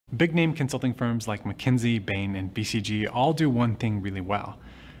Big name consulting firms like McKinsey, Bain, and BCG all do one thing really well.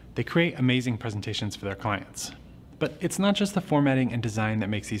 They create amazing presentations for their clients. But it's not just the formatting and design that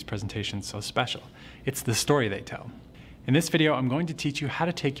makes these presentations so special. It's the story they tell. In this video, I'm going to teach you how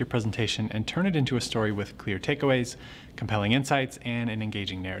to take your presentation and turn it into a story with clear takeaways, compelling insights, and an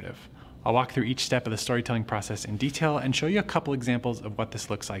engaging narrative. I'll walk through each step of the storytelling process in detail and show you a couple examples of what this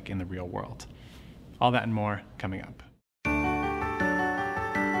looks like in the real world. All that and more coming up.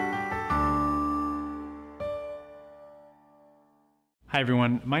 Hi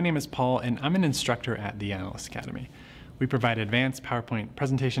everyone, my name is Paul and I'm an instructor at the Analyst Academy. We provide advanced PowerPoint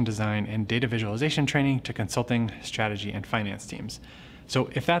presentation design and data visualization training to consulting, strategy, and finance teams. So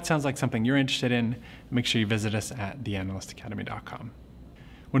if that sounds like something you're interested in, make sure you visit us at theanalystacademy.com.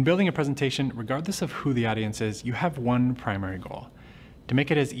 When building a presentation, regardless of who the audience is, you have one primary goal: to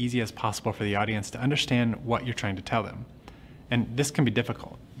make it as easy as possible for the audience to understand what you're trying to tell them. And this can be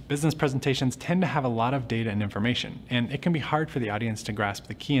difficult. Business presentations tend to have a lot of data and information, and it can be hard for the audience to grasp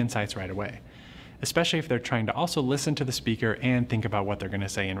the key insights right away, especially if they're trying to also listen to the speaker and think about what they're going to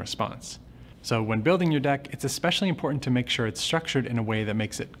say in response. So when building your deck, it's especially important to make sure it's structured in a way that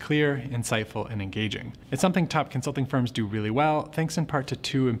makes it clear, insightful, and engaging. It's something top consulting firms do really well, thanks in part to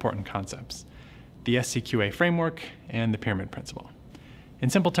two important concepts: the SCQA framework and the pyramid principle. In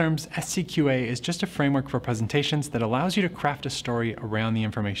simple terms, SCQA is just a framework for presentations that allows you to craft a story around the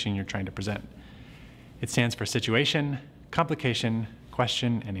information you're trying to present. It stands for situation, complication,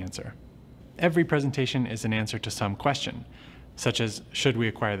 question, and answer. Every presentation is an answer to some question, such as, should we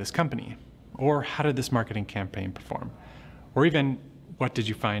acquire this company? Or how did this marketing campaign perform? Or even, what did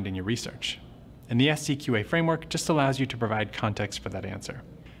you find in your research? And the SCQA framework just allows you to provide context for that answer.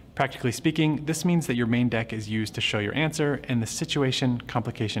 Practically speaking, this means that your main deck is used to show your answer, and the situation,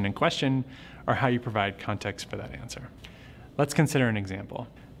 complication, and question are how you provide context for that answer. Let's consider an example.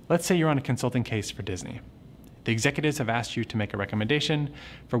 Let's say you're on a consulting case for Disney. The executives have asked you to make a recommendation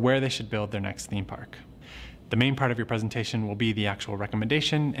for where they should build their next theme park. The main part of your presentation will be the actual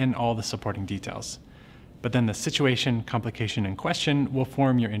recommendation and all the supporting details. But then the situation, complication, and question will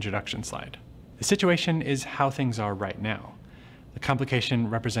form your introduction slide. The situation is how things are right now. The complication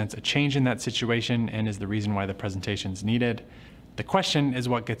represents a change in that situation and is the reason why the presentation is needed. The question is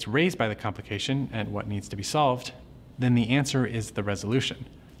what gets raised by the complication and what needs to be solved. Then the answer is the resolution.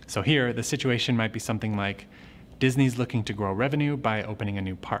 So here, the situation might be something like, Disney's looking to grow revenue by opening a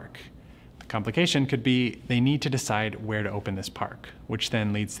new park. The complication could be, they need to decide where to open this park, which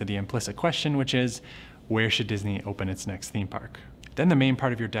then leads to the implicit question, which is, where should Disney open its next theme park? Then the main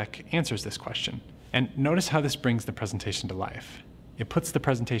part of your deck answers this question. And notice how this brings the presentation to life. It puts the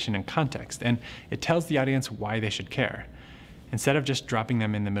presentation in context, and it tells the audience why they should care. Instead of just dropping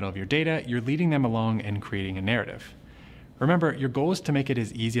them in the middle of your data, you're leading them along and creating a narrative. Remember, your goal is to make it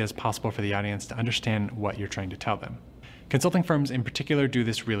as easy as possible for the audience to understand what you're trying to tell them. Consulting firms in particular do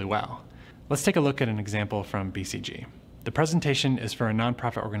this really well. Let's take a look at an example from BCG. The presentation is for a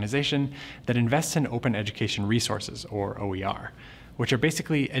nonprofit organization that invests in open education resources, or OER, which are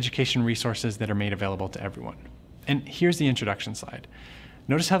basically education resources that are made available to everyone. And here's the introduction slide.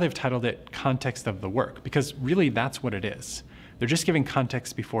 Notice how they've titled it Context of the Work, because really that's what it is. They're just giving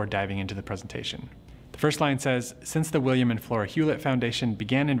context before diving into the presentation. The first line says, since the William and Flora Hewlett Foundation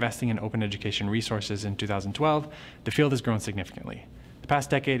began investing in open education resources in 2012, the field has grown significantly. The past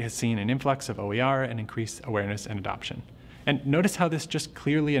decade has seen an influx of OER and increased awareness and adoption. And notice how this just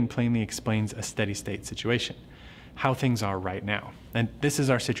clearly and plainly explains a steady state situation, how things are right now. And this is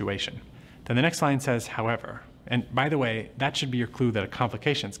our situation. Then the next line says, however. And by the way, that should be your clue that a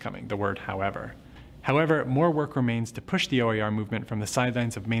complication's coming, the word however. However, more work remains to push the OER movement from the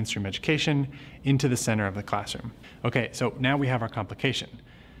sidelines of mainstream education into the center of the classroom. Okay, so now we have our complication.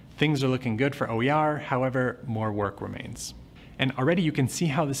 Things are looking good for OER, however, more work remains. And already you can see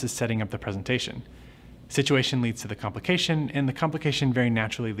how this is setting up the presentation. Situation leads to the complication, and the complication very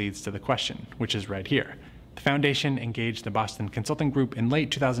naturally leads to the question, which is right here. The foundation engaged the Boston Consulting Group in late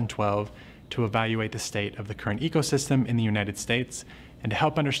 2012 to evaluate the state of the current ecosystem in the United States and to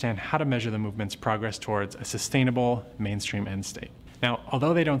help understand how to measure the movement's progress towards a sustainable mainstream end state. Now,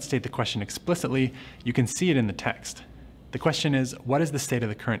 although they don't state the question explicitly, you can see it in the text. The question is, what is the state of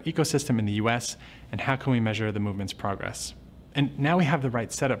the current ecosystem in the US, and how can we measure the movement's progress? And now we have the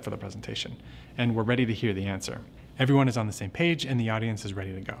right setup for the presentation, and we're ready to hear the answer. Everyone is on the same page, and the audience is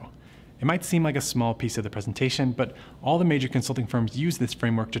ready to go. It might seem like a small piece of the presentation, but all the major consulting firms use this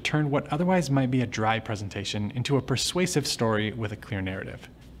framework to turn what otherwise might be a dry presentation into a persuasive story with a clear narrative.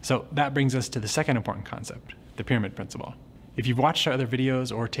 So that brings us to the second important concept, the pyramid principle. If you've watched our other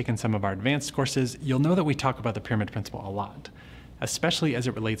videos or taken some of our advanced courses, you'll know that we talk about the pyramid principle a lot. especially as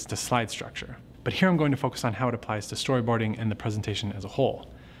it relates to slide structure. But here I'm going to focus on how it applies to storyboarding and the presentation as a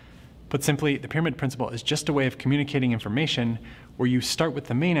whole. Put simply, the pyramid principle is just a way of communicating information where you start with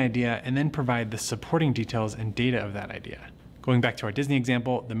the main idea and then provide the supporting details and data of that idea. Going back to our Disney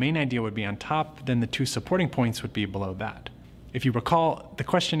example, the main idea would be on top, then the two supporting points would be below that. If you recall, the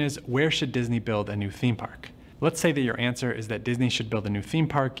question is, where should Disney build a new theme park? Let's say that your answer is that Disney should build a new theme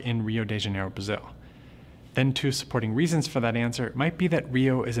park in Rio de Janeiro, Brazil. Then two supporting reasons for that answer might be that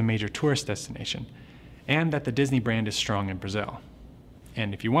Rio is a major tourist destination, and that the Disney brand is strong in Brazil.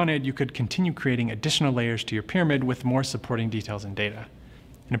 And if you wanted, you could continue creating additional layers to your pyramid with more supporting details and data.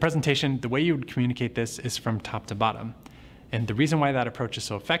 In a presentation, the way you would communicate this is from top to bottom. And the reason why that approach is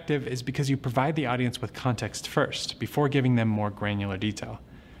so effective is because you provide the audience with context first, before giving them more granular detail.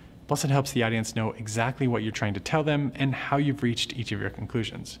 Plus, it helps the audience know exactly what you're trying to tell them and how you've reached each of your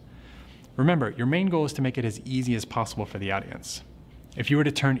conclusions. Remember, your main goal is to make it as easy as possible for the audience. If you were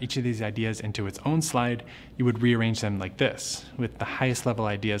to turn each of these ideas into its own slide, you would rearrange them like this, with the highest level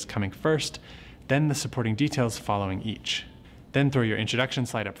ideas coming first, then the supporting details following each. Then throw your introduction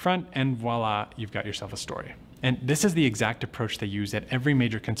slide up front, and voila, you've got yourself a story. And this is the exact approach they use at every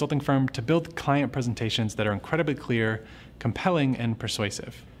major consulting firm to build client presentations that are incredibly clear, compelling, and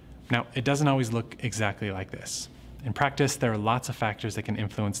persuasive. Now, it doesn't always look exactly like this. In practice, there are lots of factors that can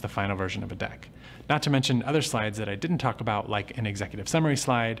influence the final version of a deck. Not to mention other slides that I didn't talk about, like an executive summary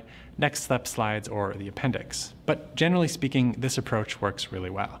slide, next step slides, or the appendix. But generally speaking, this approach works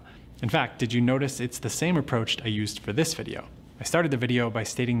really well. In fact, did you notice it's the same approach I used for this video? I started the video by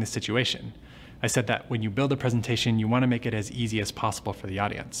stating the situation. I said that when you build a presentation, you want to make it as easy as possible for the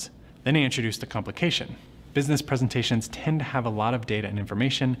audience. Then I introduced a complication. Business presentations tend to have a lot of data and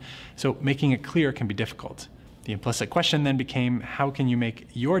information, so making it clear can be difficult. The implicit question then became, how can you make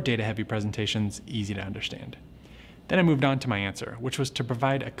your data-heavy presentations easy to understand? Then I moved on to my answer, which was to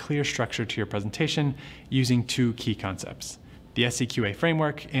provide a clear structure to your presentation using two key concepts, the SCQA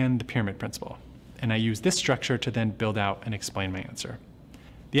framework and the pyramid principle. And I used this structure to then build out and explain my answer.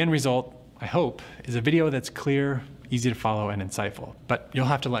 The end result, I hope, is a video that's clear, easy to follow, and insightful, but you'll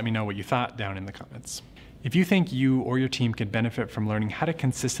have to let me know what you thought down in the comments. If you think you or your team could benefit from learning how to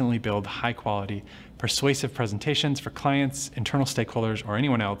consistently build high-quality, persuasive presentations for clients, internal stakeholders, or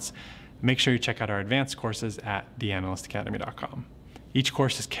anyone else, make sure you check out our advanced courses at theanalystacademy.com. Each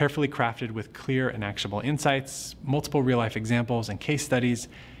course is carefully crafted with clear and actionable insights, multiple real-life examples and case studies,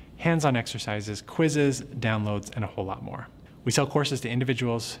 hands-on exercises, quizzes, downloads, and a whole lot more. We sell courses to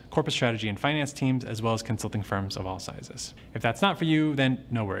individuals, corporate strategy and finance teams, as well as consulting firms of all sizes. If that's not for you, then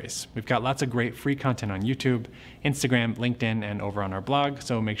no worries. We've got lots of great free content on YouTube, Instagram, LinkedIn, and over on our blog,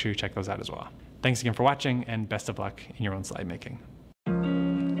 so make sure you check those out as well. Thanks again for watching, and best of luck in your own slide making.